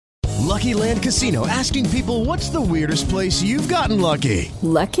Lucky Land Casino, asking people, what's the weirdest place you've gotten lucky?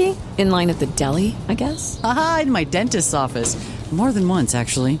 Lucky? In line at the deli, I guess? Aha, in my dentist's office. More than once,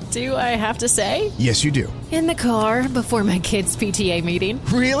 actually. Do I have to say? Yes, you do. In the car before my kids' PTA meeting.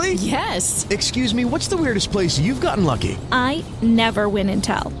 Really? Yes. Excuse me, what's the weirdest place you've gotten lucky? I never win and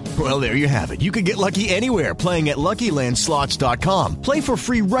tell. Well, there you have it. You can get lucky anywhere, playing at LuckyLandSlots.com. Play for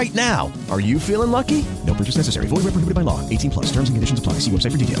free right now. Are you feeling lucky? No purchase necessary. Void where prohibited by law. 18 plus. Terms and conditions apply. See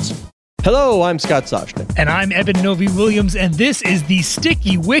website for details. Hello, I'm Scott Soshnick. And I'm Eben Novy-Williams, and this is the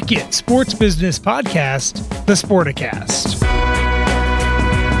Sticky Wicket Sports Business Podcast, The Sporticast.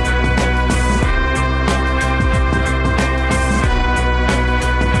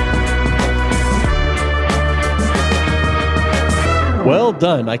 Well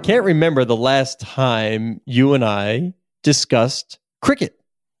done. I can't remember the last time you and I discussed cricket.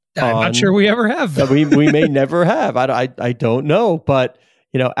 I'm not sure we ever have. we may never have. I don't know. But,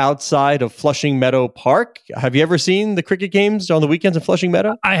 you know, outside of Flushing Meadow Park, have you ever seen the cricket games on the weekends in Flushing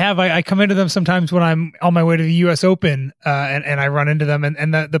Meadow? I have. I come into them sometimes when I'm on my way to the U.S. Open, and I run into them.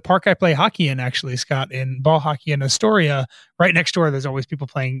 And the park I play hockey in, actually, Scott, in ball hockey in Astoria, right next door, there's always people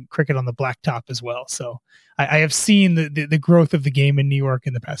playing cricket on the blacktop as well. So I have seen the growth of the game in New York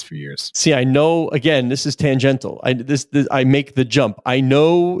in the past few years. See, I know, again, this is tangential. I make the jump. I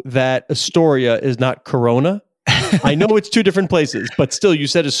know that Astoria is not Corona. I know it's two different places, but still, you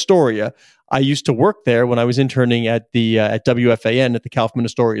said Astoria. I used to work there when I was interning at the at WFAN at the Kaufman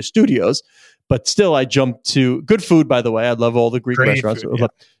Astoria Studios. But still, I jumped to good food. By the way, I love all the Greek restaurants. Food, yeah.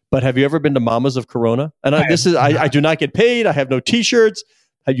 But have you ever been to Mama's of Corona? And I do not get paid. I have no T-shirts.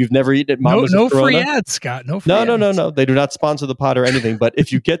 You've never eaten at Mama's of Corona? No free ads, Scott. No free ads. No. They do not sponsor the pod or anything. But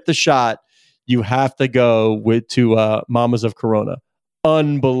if you get the shot, you have to go to Mama's of Corona.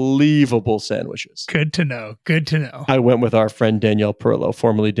 Unbelievable sandwiches. Good to know. I went with our friend Danielle Perillo,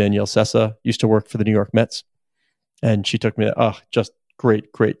 formerly Danielle Sessa, used to work for the New York Mets. And she took me to, just great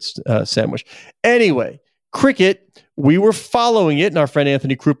sandwich. Anyway, cricket, we were following it, and our friend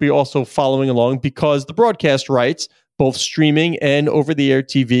Anthony Krupe also following along because the broadcast rights, both streaming and over-the-air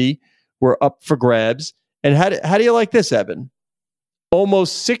TV, were up for grabs. And how do you like this, Eben?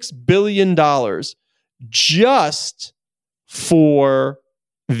 Almost $6 billion just for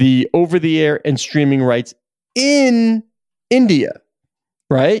the over-the-air and streaming rights in India,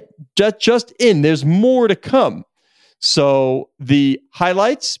 right? Just in. There's more to come. So the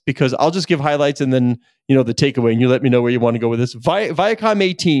highlights, because I'll just give highlights and then, the takeaway, and you let me know where you want to go with this. Viacom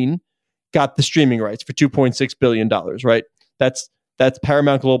 18 got the streaming rights for $2.6 billion, right? That's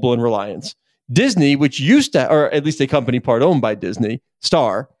Paramount Global and Reliance. Disney, which used to, or at least a company part owned by Disney,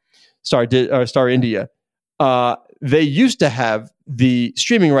 Star India, they used to have the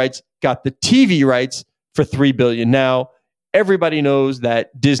streaming rights, got the TV rights for $3 billion. Now, everybody knows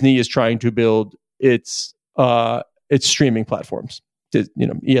that Disney is trying to build its streaming platforms,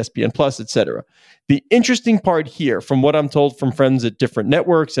 ESPN Plus, etc. The interesting part here, from what I'm told from friends at different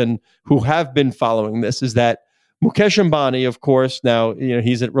networks and who have been following this, is that Mukesh Ambani, of course, now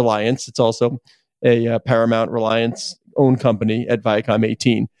he's at Reliance. It's also a Paramount Reliance owned company at Viacom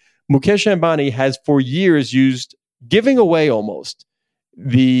 18. Mukesh Ambani has for years used giving away almost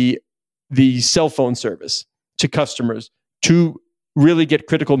the cell phone service to customers to really get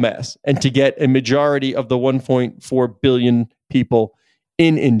critical mass and to get a majority of the 1.4 billion people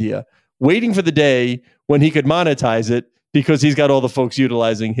in India, waiting for the day when he could monetize it because he's got all the folks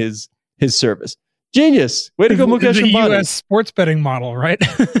utilizing his service. Genius. Way to go, Mukesh Ambani. The U.S. sports betting model, right?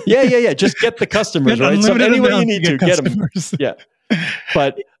 Yeah. Just get the customers, right? So any way you need to get them. Yeah.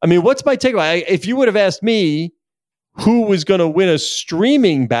 But, what's my takeaway? If you would have asked me who was going to win a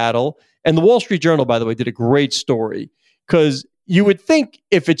streaming battle, and the Wall Street Journal, by the way, did a great story, because you would think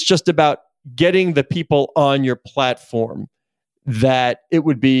if it's just about getting the people on your platform, that it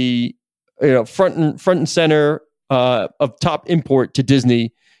would be front and center of top import to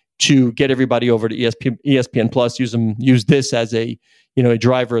Disney to get everybody over to ESPN Plus, use this as a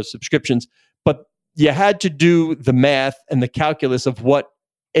driver of subscriptions. But you had to do the math and the calculus of what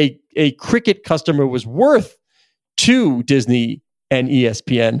a cricket customer was worth to Disney and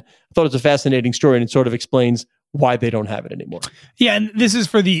ESPN. I thought it was a fascinating story, and it sort of explains why they don't have it anymore. Yeah, and this is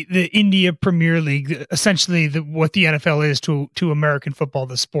for the India Premier League, essentially what the NFL is to American football,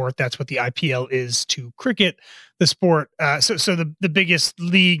 the sport. That's what the IPL is to cricket, the sport. So the biggest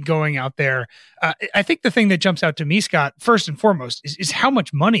league going out there. I think the thing that jumps out to me, Scott, first and foremost, is how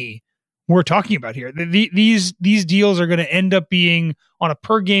much money we're talking about here. These deals are going to end up being on a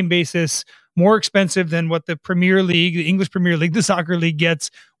per game basis more expensive than what the Premier League, the English Premier League, the Soccer League gets,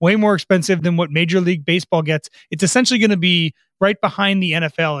 way more expensive than what Major League Baseball gets. It's essentially going to be right behind the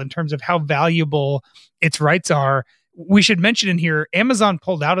NFL in terms of how valuable its rights are. We should mention in here, Amazon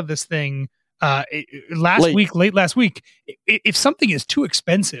pulled out of this thing late last week. If something is too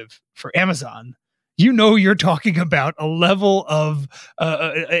expensive for Amazon, you're talking about a level of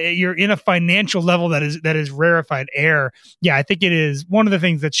you're in a financial level that is rarefied air. Yeah, I think it is one of the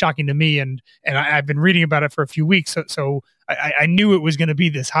things that's shocking to me, and I've been reading about it for a few weeks, so I knew it was going to be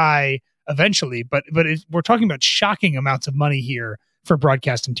this high eventually. But we're talking about shocking amounts of money here for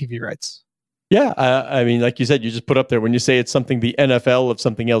broadcast and TV rights. Yeah, I mean, like you said, you just put up there when you say it's something the NFL of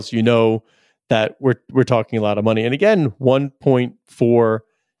something else, that we're talking a lot of money. And again, 1.4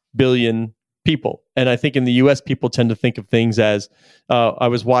 billion people. And I think in the US, people tend to think of things as, I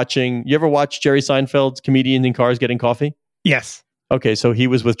was watching, you ever watch Jerry Seinfeld's Comedian in Cars Getting Coffee? Yes. Okay, so he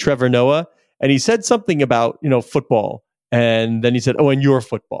was with Trevor Noah, and he said something about, football. And then he said, and your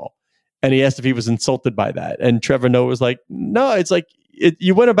football. And he asked if he was insulted by that. And Trevor Noah was like, no, it's like,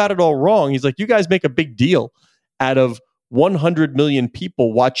 you went about it all wrong. He's like, you guys make a big deal out of 100 million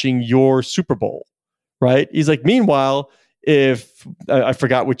people watching your Super Bowl, right? He's like, meanwhile, if I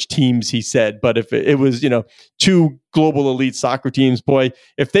forgot which teams he said, but if it was, two global elite soccer teams, boy,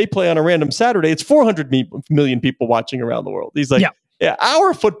 if they play on a random Saturday, it's 400 million people watching around the world. He's like, yeah,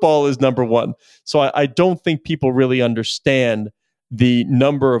 our football is number one. So I don't think people really understand the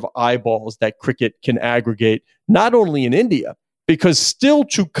number of eyeballs that cricket can aggregate, not only in India, because still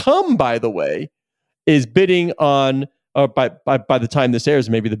to come, by the way, is bidding on, by the time this airs,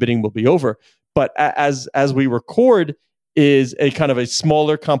 maybe the bidding will be over. But as we record, is a kind of a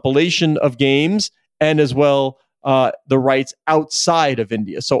smaller compilation of games, and as well the rights outside of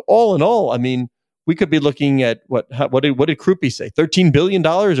India. So all in all, I mean, we could be looking at what did Krupi say? $13 billion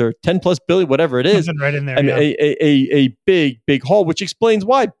or 10 plus billion, whatever it is. Right in there. I mean, a big haul, which explains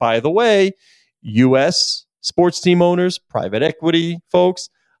why, by the way, U.S. sports team owners, private equity folks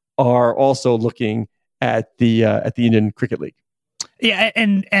are also looking at the Indian Cricket League. Yeah,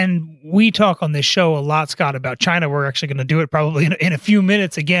 and we talk on this show a lot, Scott, about China. We're actually going to do it probably in a few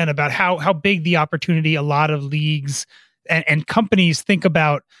minutes again about how big the opportunity a lot of leagues and companies think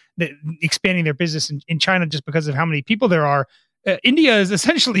about expanding their business in China just because of how many people there are. India is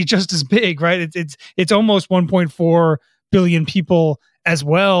essentially just as big, right? It's almost 1.4 billion people as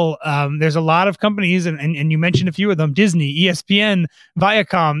well. There's a lot of companies, and you mentioned a few of them, Disney, ESPN,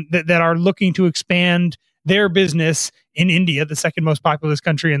 Viacom, that are looking to expand their business in India, the second most populous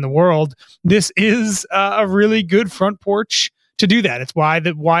country in the world. This is a really good front porch to do that. It's why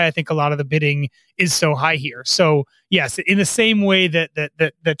I think a lot of the bidding is so high here. So yes, in the same way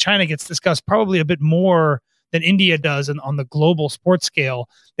that China gets discussed probably a bit more than India does on the global sports scale,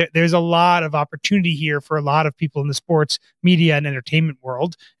 there's a lot of opportunity here for a lot of people in the sports, media, and entertainment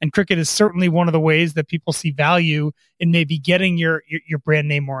world. And cricket is certainly one of the ways that people see value in maybe getting your brand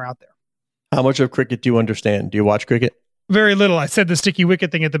name more out there. How much of cricket do you understand? Do you watch cricket? Very little. I said the sticky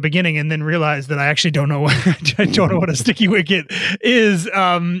wicket thing at the beginning and then realized that I actually don't know what a sticky wicket is.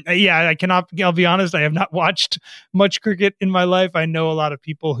 I'll be honest, I have not watched much cricket in my life. I know a lot of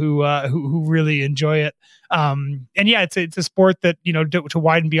people who really enjoy it. It's a sport that, to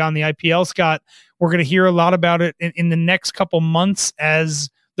widen beyond the IPL, Scott, we're going to hear a lot about it in the next couple months as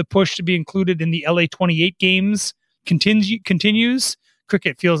the push to be included in the LA 28 games continues.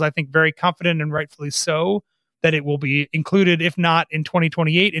 Cricket feels, I think, very confident, and rightfully so, that it will be included, if not in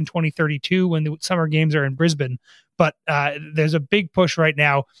 2028, in 2032, when the summer games are in Brisbane. But there's a big push right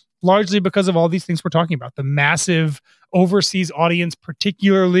now, largely because of all these things we're talking about. The massive overseas audience,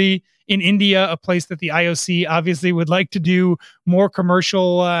 particularly in India, a place that the IOC obviously would like to do more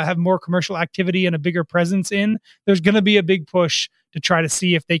commercial, have more commercial activity and a bigger presence in. There's going to be a big push to try to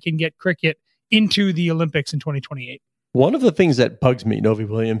see if they can get cricket into the Olympics in 2028. One of the things that bugs me, Novi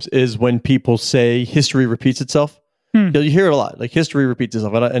Williams, is when people say history repeats itself. You hear it a lot, like history repeats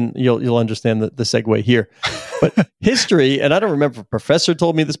itself, and you'll understand the segue here. But history, and I don't remember if a professor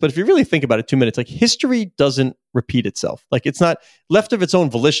told me this, but if you really think about it 2 minutes, like history doesn't repeat itself. Like it's not left of its own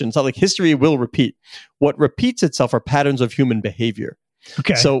volition. It's not like history will repeat. What repeats itself are patterns of human behavior.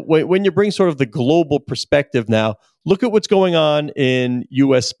 Okay. So when you bring sort of the global perspective now, look at what's going on in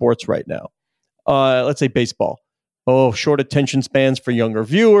U.S. sports right now. Let's say baseball. Short attention spans for younger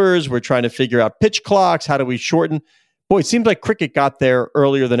viewers. We're trying to figure out pitch clocks. How do we shorten? Boy, it seems like cricket got there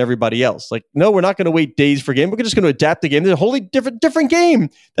earlier than everybody else. Like, no, we're not going to wait days for game. We're just going to adapt the game. There's a wholly different game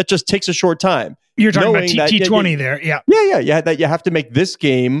that just takes a short time. You're talking about T20 there. Yeah. Yeah. You have to make this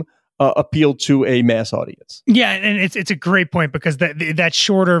game appeal to a mass audience. Yeah, and it's a great point because that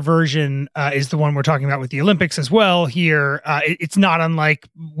shorter version is the one we're talking about with the Olympics as well. Here, it's not unlike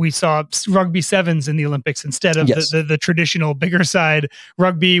we saw rugby sevens in the Olympics instead of the traditional bigger side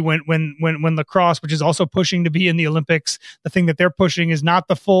rugby. When lacrosse, which is also pushing to be in the Olympics, the thing that they're pushing is not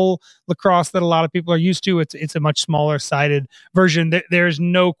the full lacrosse that a lot of people are used to. It's a much smaller sided version. There's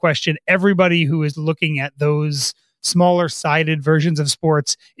no question. Everybody who is looking at those smaller sided versions of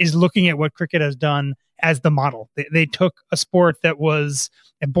sports is looking at what cricket has done as the model. They took a sport that was,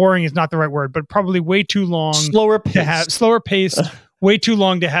 and boring is not the right word, but probably way too long, slower paced, way too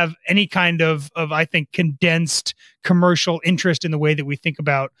long to have any kind of I think condensed commercial interest in the way that we think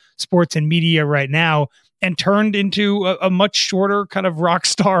about sports and media right now, and turned into a much shorter kind of rock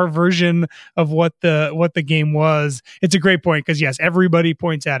star version of what the game was. It's a great point because yes, everybody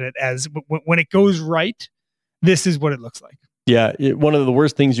points at it as when it goes right, this is what it looks like. Yeah. One of the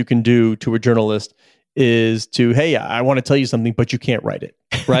worst things you can do to a journalist is to, hey, I want to tell you something, but you can't write it.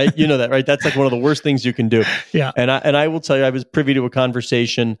 Right. You know that, right? That's like one of the worst things you can do. Yeah. And I will tell you, I was privy to a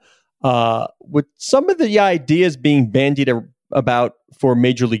conversation with some of the ideas being bandied about for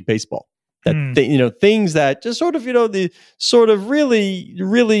Major League Baseball. That things that just sort of, the sort of really,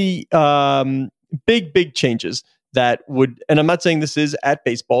 really big changes that would, and I'm not saying this is at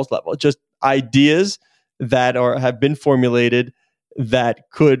baseball's level, just ideas that have been formulated that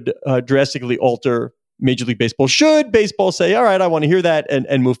could drastically alter Major League Baseball. Should baseball say, all right, I want to hear that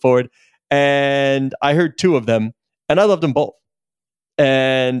and move forward? And I heard two of them, and I loved them both.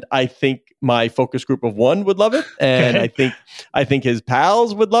 And I think my focus group of one would love it, and okay. I think his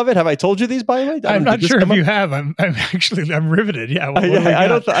pals would love it. Have I told you these, by the way? I'm not sure if you have. I'm riveted. Yeah,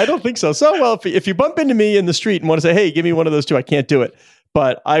 I don't think so. So well, if you bump into me in the street and want to say, hey, give me one of those two, I can't do it.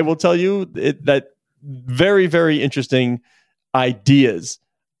 But I will tell you that very, very interesting ideas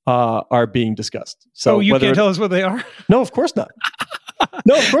are being discussed. So you can't tell us what they are? No, of course not.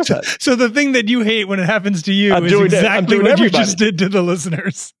 No, of course not. So the thing that you hate when it happens to you is exactly what you just did to the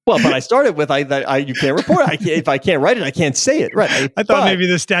listeners. Well, but I started with you can't report. If I can't write it, I can't say it. Right. I thought maybe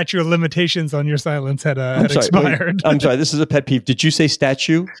the statute of limitations on your silence had expired. I'm sorry. This is a pet peeve. Did you say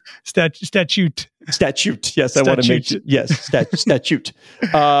statue? Statute. Yes, I want to make yes. Statute.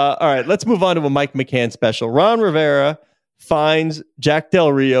 All right. Let's move on to a Mike McCann special. Ron Rivera finds Jack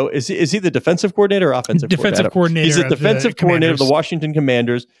Del Rio. Is he the defensive coordinator or offensive coordinator? He's the defensive coordinator of the Washington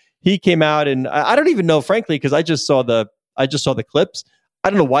Commanders. He came out, and I don't even know, frankly, because I just saw the clips. I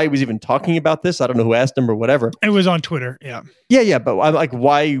don't know why he was even talking about this. I don't know who asked him or whatever. It was on Twitter. Yeah. But I'm like,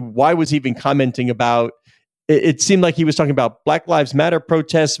 why was he even commenting about it? It seemed like he was talking about Black Lives Matter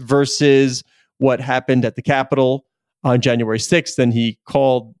protests versus what happened at the Capitol on January 6th. And he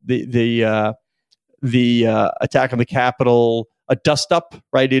called the attack on the Capitol a dust up,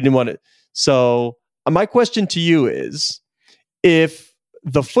 right? He didn't want it. So my question to you is, if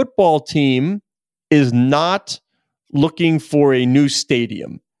the football team is not looking for a new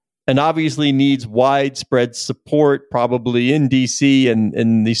stadium and obviously needs widespread support, probably in DC and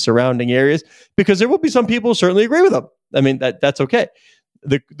in the surrounding areas, because there will be some people who certainly agree with them. I mean, that's okay.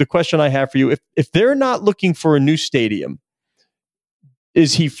 The question I have for you, if they're not looking for a new stadium,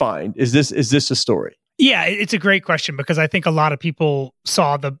 is he fine? Is this a story? Yeah, it's a great question because I think a lot of people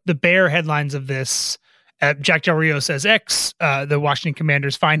saw the bare headlines of this. Jack Del Rio says X. The Washington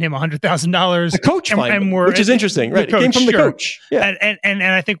Commanders fined him $100,000. The coach fined him, which is interesting, right? It came from the coach. Yeah. And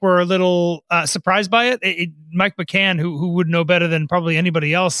I think we're a little surprised by it. Mike McCann, who would know better than probably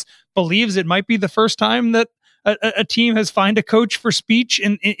anybody else, believes it might be the first time that a team has fined a coach for speech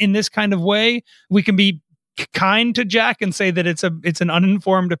in this kind of way. We can be kind to Jack and say that it's an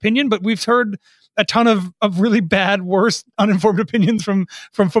uninformed opinion, but we've heard a ton of really bad, worse, uninformed opinions from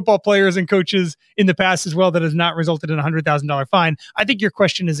football players and coaches in the past as well that has not resulted in a $100,000 fine. I think your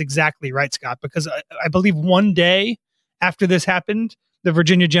question is exactly right, Scott, because I believe one day after this happened, the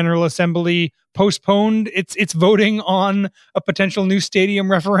Virginia General Assembly postponed its voting on a potential new stadium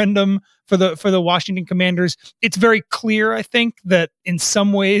referendum for the Washington Commanders. It's very clear, I think, that in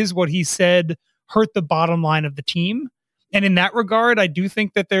some ways what he said hurt the bottom line of the team. And in that regard, I do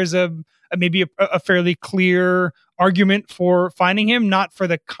think that there's maybe a fairly clear argument for fining him, not for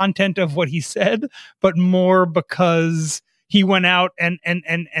the content of what he said, but more because he went out and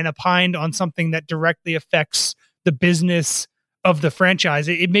opined on something that directly affects the business of the franchise.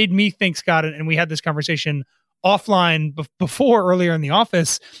 It made me think, Scott, and we had this conversation offline before earlier in the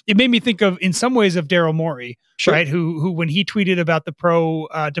office. It made me think of, in some ways, of Daryl Morey, sure, right? Who when he tweeted about the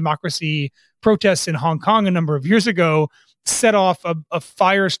pro-democracy protests in Hong Kong a number of years ago, set off a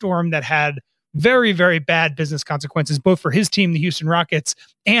firestorm that had very, very bad business consequences, both for his team, the Houston Rockets,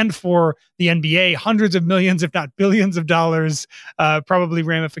 and for the NBA. Hundreds of millions, if not billions of dollars, probably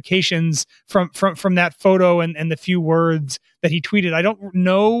ramifications from that photo and the few words that he tweeted. I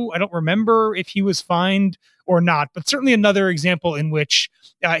don't remember if he was fined or not, but certainly another example in which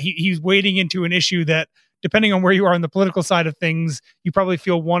he's wading into an issue that, depending on where you are on the political side of things, you probably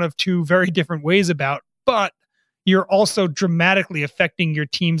feel one of two very different ways about, but you're also dramatically affecting your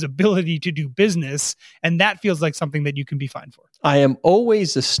team's ability to do business. And that feels like something that you can be fined for. I am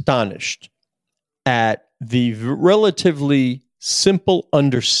always astonished at the relatively simple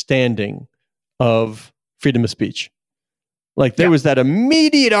understanding of freedom of speech. Like there was that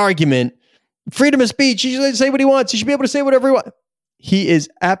immediate argument, freedom of speech, he should say what he wants. He should be able to say whatever he wants. He is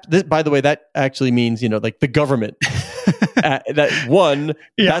by the way, that actually means, like the government.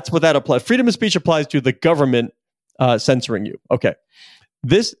 That's what that applies. Freedom of speech applies to the government censoring you. Okay.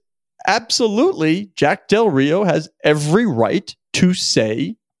 This absolutely, Jack Del Rio has every right to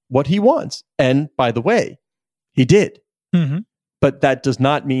say what he wants. And by the way, he did. Mm-hmm. But that does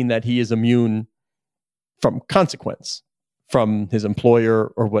not mean that he is immune from consequence from his employer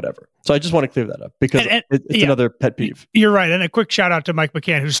or whatever. So I just want to clear that up because it's another pet peeve. You're right. And a quick shout out to Mike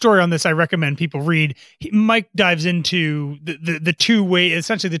McCann, whose story on this I recommend people read. Mike dives into the two way,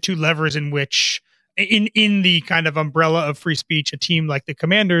 essentially the two levers in which in the kind of umbrella of free speech, a team like the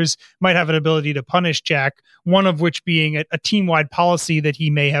Commanders might have an ability to punish Jack, one of which being a team-wide policy that he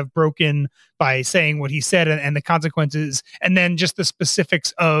may have broken by saying what he said and the consequences, and then just the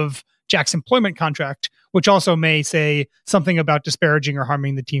specifics of Jack's employment contract, which also may say something about disparaging or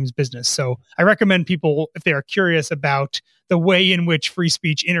harming the team's business. So I recommend people, if they are curious about the way in which free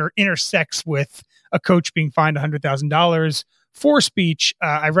speech intersects with a coach being fined $100,000 for speech,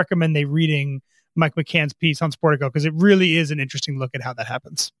 I recommend they reading Mike McCann's piece on Sportico, because it really is an interesting look at how that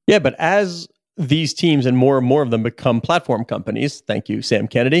happens. Yeah, but as these teams and more of them become platform companies, thank you, Sam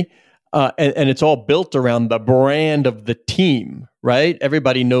Kennedy, and it's all built around the brand of the team, right?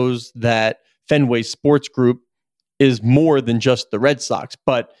 Everybody knows that Fenway Sports Group is more than just the Red Sox,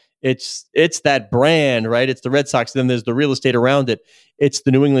 but it's that brand, right? It's the Red Sox. Then there's the real estate around it. It's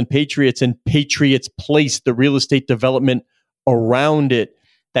the New England Patriots and Patriots Place, the real estate development around it.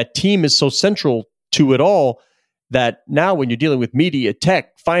 That team is so central to it all that now when you're dealing with media,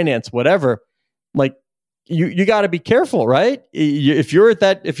 tech, finance, whatever, like you got to be careful, right? If you're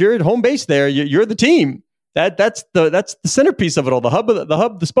at home base there, you're the team. That's the centerpiece of it all. The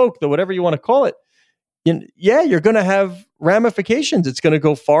hub, the spoke, the whatever you want to call it. You're going to have ramifications. It's going to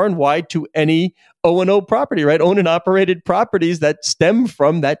go far and wide to any O&O property, right? Owned and operated properties that stem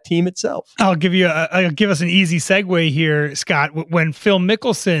from that team itself. I'll give us an easy segue here, Scott. When Phil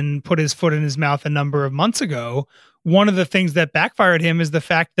Mickelson put his foot in his mouth a number of months ago, one of the things that backfired him is the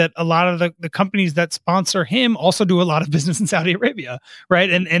fact that a lot of the companies that sponsor him also do a lot of business in Saudi Arabia, right?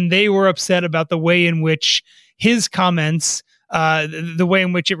 And they were upset about the way in which his comments, the way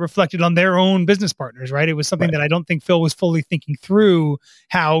in which it reflected on their own business partners, right? It was something that I don't think Phil was fully thinking through,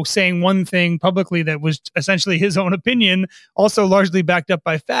 how saying one thing publicly that was essentially his own opinion, also largely backed up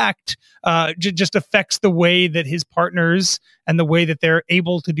by fact, just affects the way that his partners and the way that they're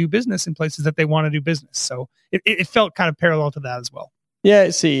able to do business in places that they want to do business. So it felt kind of parallel to that as well. Yeah,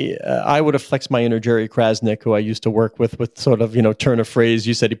 see, I would have flexed my inner Jerry Krasnick, who I used to work with sort of, turn of phrase.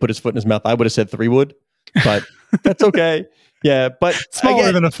 You said he put his foot in his mouth. I would have said 3 wood, but that's okay. Yeah, but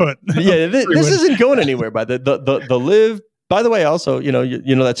smaller than a foot. Yeah, this isn't going anywhere. By the live. By the way, also, you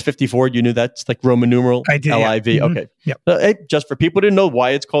know that's 54. You knew that's like Roman numeral. I did. LIV. Yeah. Okay. Yep. Hey, just for people to know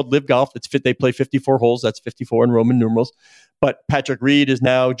why it's called Live Golf, they play 54 holes. That's 54 in Roman numerals. But Patrick Reed is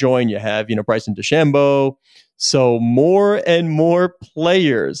now joined. You have Bryson DeChambeau. So more and more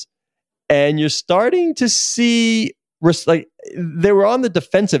players, and you're starting to see like they were on the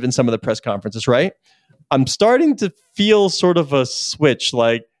defensive in some of the press conferences, right? I'm starting to feel sort of a switch.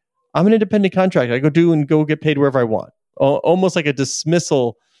 Like, I'm an independent contractor. I go get paid wherever I want. Almost like a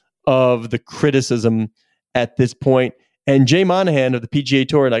dismissal of the criticism at this point. And Jay Monahan of the PGA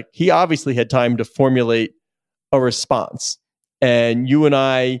Tour, like, he obviously had time to formulate a response. And you and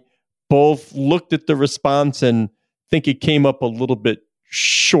I both looked at the response and think it came up a little bit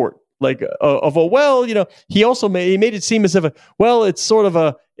short. Like he also made it seem as if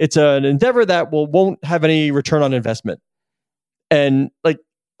it's an endeavor that won't have any return on investment. And like,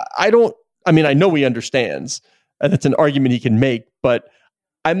 I know he understands, and it's an argument he can make, but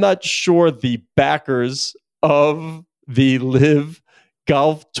I'm not sure the backers of the Live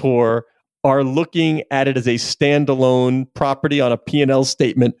Golf Tour are looking at it as a standalone property on a P&L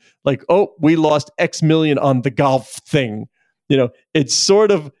statement. Like, oh, we lost X million on the golf thing. It's sort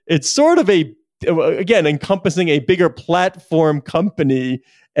of a again, encompassing a bigger platform company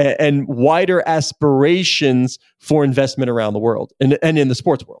and wider aspirations for investment around the world and in the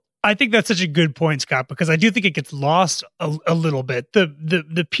sports world. I think that's such a good point, Scott, because I do think it gets lost a little bit.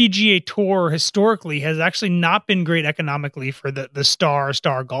 The PGA Tour historically has actually not been great economically for the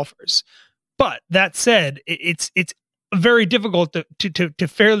star golfers. But that said, it's very difficult to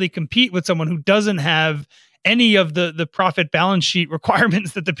fairly compete with someone who doesn't have any of the profit balance sheet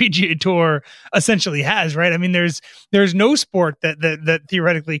requirements that the PGA Tour essentially has, right? I mean, there's no sport that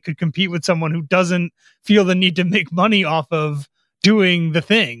theoretically could compete with someone who doesn't feel the need to make money off of doing the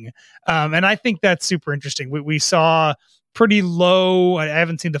thing. And I think that's super interesting. We saw pretty low, I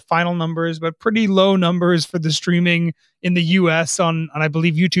haven't seen the final numbers, but pretty low numbers for the streaming in the US on I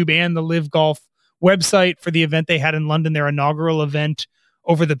believe YouTube and the Live Golf website for the event they had in London, their inaugural event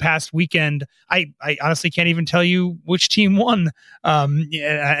over the past weekend. I honestly can't even tell you which team won.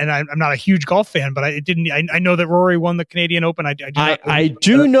 And I'm not a huge golf fan, but I know that Rory won the Canadian Open. I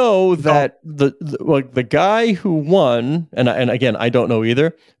do know that the guy who won, and again, I don't know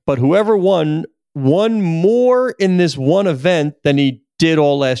either, but whoever won more in this one event than he did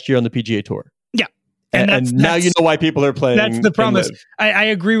all last year on the PGA Tour. And now you know why people are playing. That's the promise. I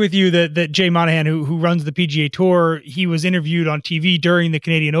agree with you that Jay Monahan, who runs the PGA Tour, he was interviewed on TV during the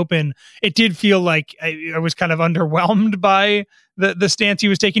Canadian Open. It did feel like I was kind of underwhelmed by the stance he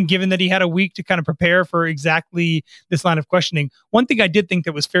was taking, given that he had a week to kind of prepare for exactly this line of questioning. One thing I did think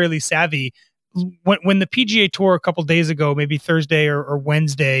that was fairly savvy, when the PGA Tour a couple days ago, maybe Thursday or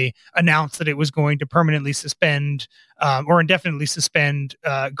Wednesday, announced that it was going to permanently suspend or indefinitely suspend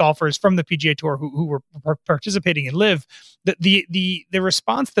golfers from the PGA Tour who were participating in Live, the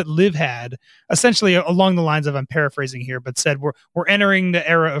response that Live had, essentially along the lines of, I'm paraphrasing here, but said we're entering the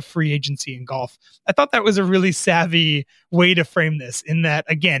era of free agency in golf. I thought that was a really savvy way to frame this, in that,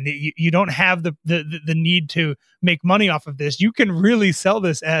 again, you don't have the need to make money off of this. You can really sell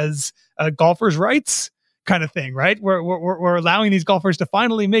this as a golfers' rights kind of thing, right? We're allowing these golfers to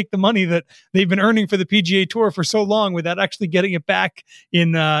finally make the money that they've been earning for the PGA Tour for so long without actually getting it back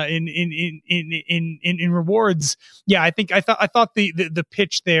in rewards. Yeah, I thought the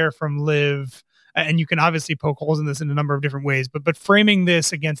pitch there from Live, and you can obviously poke holes in this in a number of different ways, but framing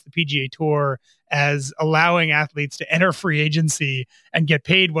this against the PGA Tour as allowing athletes to enter free agency and get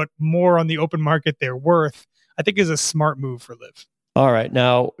paid what more on the open market they're worth, I think is a smart move for Live. All right.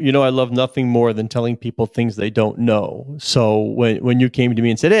 Now, I love nothing more than telling people things they don't know. So when you came to me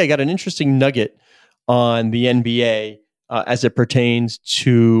and said, hey, I got an interesting nugget on the NBA as it pertains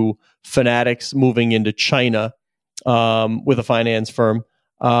to Fanatics moving into China with a finance firm,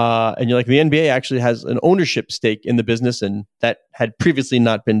 and you're like, the NBA actually has an ownership stake in the business, and that had previously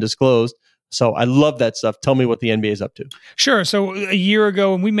not been disclosed. So I love that stuff. Tell me what the NBA is up to. Sure. So a year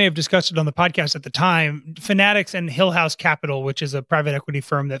ago, and we may have discussed it on the podcast at the time, Fanatics and Hill House Capital, which is a private equity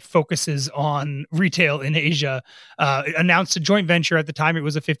firm that focuses on retail in Asia, announced a joint venture. At the time, it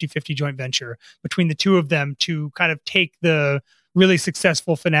was a 50-50 joint venture between the two of them to kind of take the really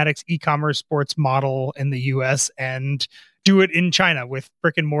successful Fanatics e-commerce sports model in the US and do it in China with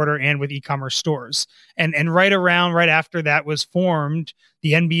brick and mortar and with e-commerce stores. And right after that was formed,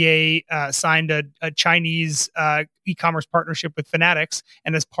 the NBA signed a Chinese e-commerce partnership with Fanatics.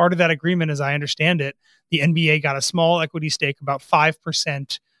 And as part of that agreement, as I understand it, the NBA got a small equity stake, about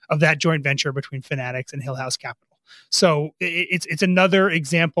 5% of that joint venture between Fanatics and Hill House Capital. So it's another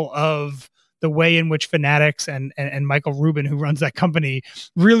example of the way in which Fanatics and Michael Rubin, who runs that company,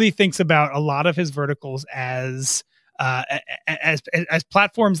 really thinks about a lot of his verticals as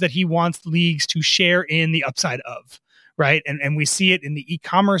platforms that he wants leagues to share in the upside of, right? And we see it in the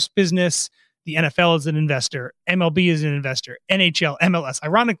e-commerce business. The NFL is an investor, MLB is an investor, NHL, MLS.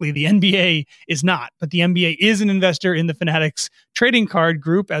 Ironically, the NBA is not, but the NBA is an investor in the Fanatics trading card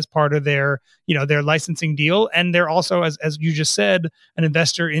group as part of their licensing deal. And they're also, as you just said, an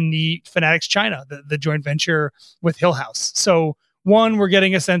investor in the Fanatics China, the joint venture with Hill House. So one, we're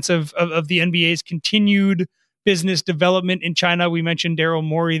getting a sense of the NBA's continued business development in China. We mentioned Daryl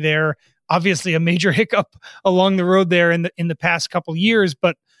Morey there, obviously a major hiccup along the road there in the past couple years,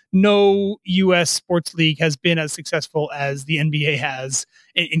 but no U.S. sports league has been as successful as the NBA has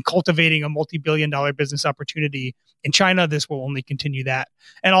in cultivating a multi-billion-dollar business opportunity in China. This will only continue that.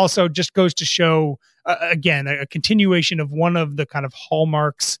 And also just goes to show, again, a continuation of one of the kind of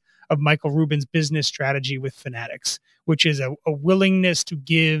hallmarks of Michael Rubin's business strategy with Fanatics, which is a willingness to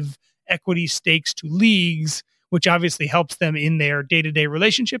give equity stakes to leagues, which obviously helps them in their day-to-day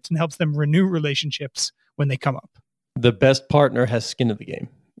relationships and helps them renew relationships when they come up. The best partner has skin in the game.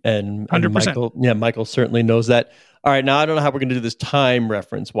 And 100%. Michael certainly knows that. All right, now I don't know how we're going to do this time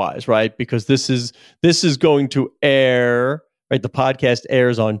reference wise, right? Because this is going to air, right? The podcast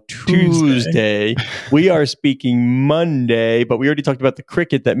airs on Tuesday. We are speaking Monday, but we already talked about the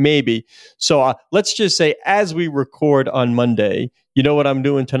cricket that maybe. So let's just say as we record on Monday, you know what I'm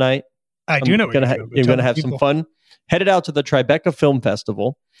doing tonight? I do know what you're doing. I'm going to have some fun. Headed out to the Tribeca Film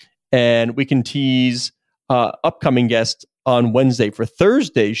Festival, and we can tease upcoming guests on Wednesday. For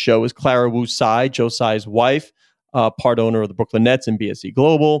Thursday's show is Clara Wu Tsai, Joe Tsai's wife, part owner of the Brooklyn Nets and BSE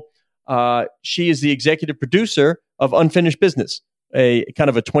Global. She is the executive producer of Unfinished Business, a kind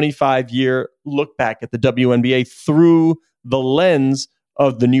of a 25-year look back at the WNBA through the lens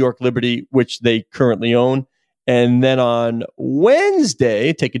of the New York Liberty, which they currently own. And then on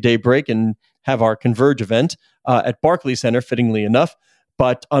Wednesday, take a day break and have our Converge event at Barclays Center, fittingly enough.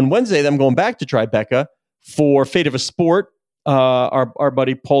 But on Wednesday, I'm going back to Tribeca for Fate of a Sport. Our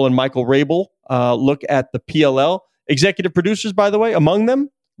buddy Paul and Michael Rabel look at the PLL. Executive producers, by the way, among them,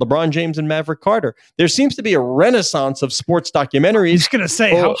 LeBron James and Maverick Carter. There seems to be a renaissance of sports documentaries. I was going to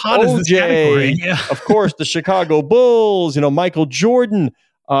say, how hot is this category? Yeah. Of course, the Chicago Bulls, Michael Jordan.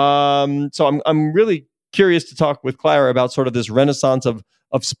 So I'm really curious to talk with Clara about sort of this renaissance of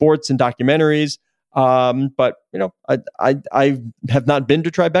sports and documentaries. But I have not been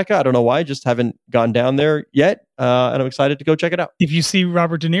to Tribeca. I don't know why. I just haven't gone down there yet. And I'm excited to go check it out. If you see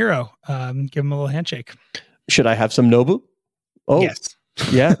Robert De Niro, give him a little handshake. Should I have some Nobu? Oh, yes.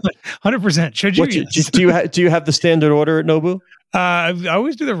 Yeah. 100%. Should you? Yes. Do you have the standard order at Nobu? I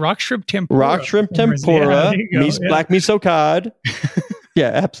always do the rock shrimp tempura. Rock shrimp tempura, black miso cod. Yeah,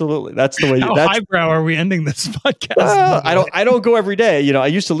 absolutely. That's the way. How highbrow are we ending this podcast? I don't go every day. I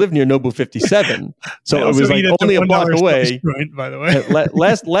used to live near Nobu 57, so it was like only a block away. Joint, by the way,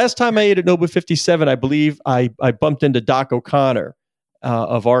 last time I ate at Nobu 57, I believe I bumped into Doc O'Connor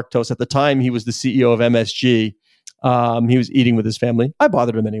of Arctos. At the time, he was the CEO of MSG. He was eating with his family. I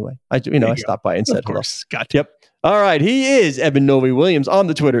bothered him anyway. I stopped by and said hello. Gotcha. Yep. All right. He is Eben Novy-Williams on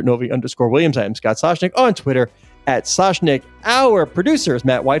the Twitter at Novy_Williams. I am Scott Soshnick on Twitter at Soshnick. Our producer is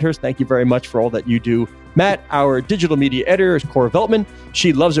Matt Whitehurst. Thank you very much for all that you do. Matt, our digital media editor, is Cora Veltman.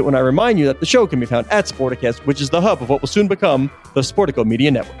 She loves it when I remind you that the show can be found at Sporticast, which is the hub of what will soon become the Sportico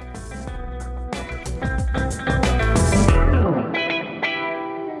Media Network.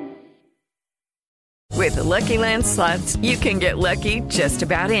 With the Lucky Land Slots, you can get lucky just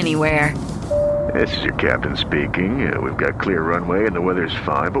about anywhere. This is your captain speaking. We've got clear runway and the weather's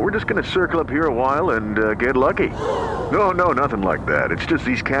fine, but we're just going to circle up here a while and get lucky. No, nothing like that. It's just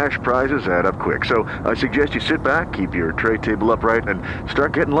these cash prizes add up quick. So I suggest you sit back, keep your tray table upright, and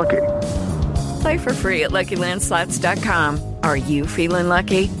start getting lucky. Play for free at LuckyLandSlots.com. Are you feeling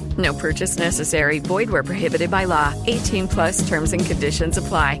lucky? No purchase necessary. Void where prohibited by law. 18+ terms and conditions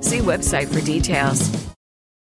apply. See website for details.